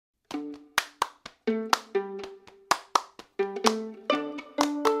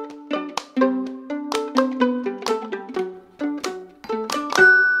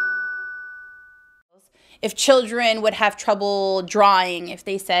If children would have trouble drawing, if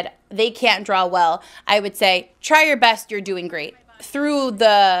they said they can't draw well, I would say, try your best, you're doing great. Through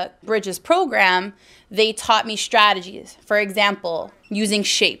the Bridges program, they taught me strategies. For example, using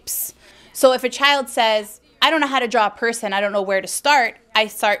shapes. So if a child says, I don't know how to draw a person, I don't know where to start, I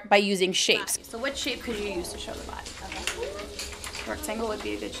start by using shapes. So what shape could you use to show the body? Rectangle would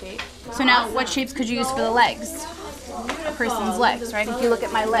be a good shape. So now, what shapes could you use for the legs? A person's legs, right? If you look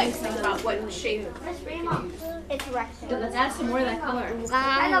at my legs, think about what shape. It's rectangle. Let's add some more of that color.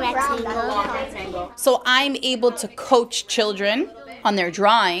 Rectangle. So I'm able to coach children on their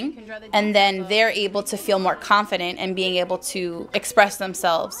drawing, and then they're able to feel more confident and being able to express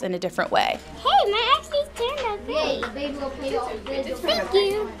themselves in a different way. Hey, my axes turned out great. Thank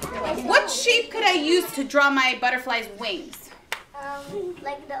you. What shape could I use to draw my butterfly's wings?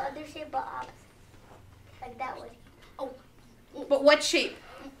 Like the other shape, but opposite. Like that one. Oh. But what shape?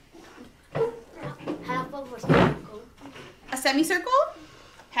 Half of a circle. A semicircle?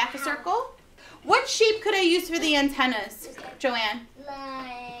 Half a circle? What shape could I use for the antennas, Joanne?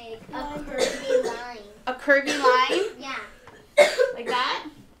 Like a curvy line. A curvy line? Yeah. Like that?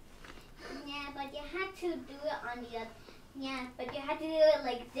 Yeah, but you had to do it on the other. Yeah, but you had to do it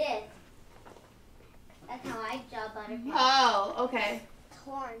like this. That's how I draw butterflies. Oh, okay.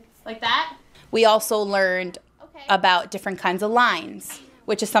 Horns. Like that? We also learned about different kinds of lines,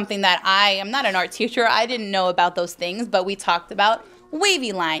 which is something that I am not an art teacher. I didn't know about those things, but we talked about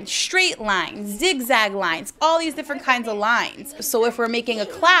wavy lines, straight lines, zigzag lines, all these different kinds of lines. So if we're making a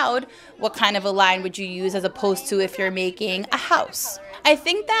cloud, what kind of a line would you use as opposed to if you're making a house? I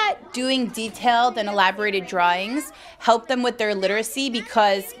think that doing detailed and elaborated drawings help them with their literacy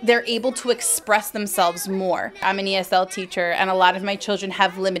because they're able to express themselves more. I'm an ESL teacher and a lot of my children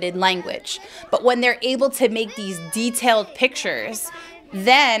have limited language. But when they're able to make these detailed pictures,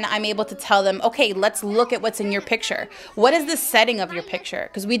 then I'm able to tell them, okay, let's look at what's in your picture. What is the setting of your picture?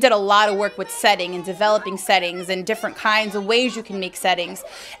 Because we did a lot of work with setting and developing settings and different kinds of ways you can make settings.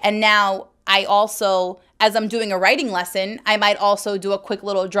 And now I also, as I'm doing a writing lesson, I might also do a quick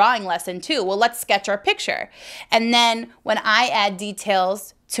little drawing lesson too. Well, let's sketch our picture. And then when I add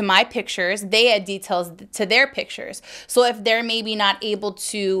details to my pictures, they add details to their pictures. So if they're maybe not able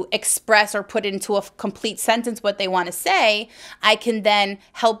to express or put into a complete sentence what they want to say, I can then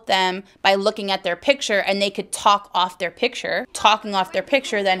help them by looking at their picture and they could talk off their picture. Talking off their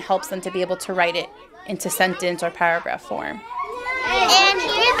picture then helps them to be able to write it into sentence or paragraph form. And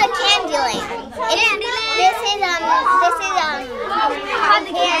here's a Candyland. This is cotton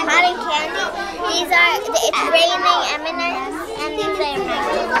candy. It's raining M&Ms, and these are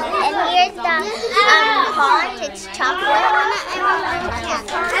mangoes. And here's the pond. It's chocolate.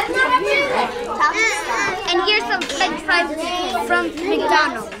 And here's some French fries from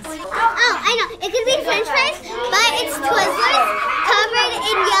McDonald's. Oh, I know. It could be French fries, but it's Twizzlers covered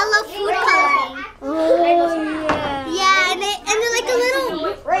in yellow food coloring. Oh, Yeah, and they're like a little,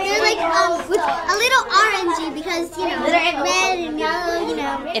 with a little orangey because, they're red and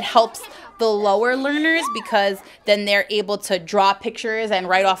yellow, It helps the lower learners because then they're able to draw pictures and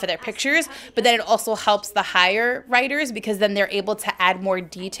write off of their pictures, but then it also helps the higher writers because then they're able to add more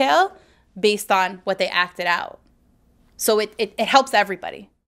detail based on what they acted out. So it helps everybody.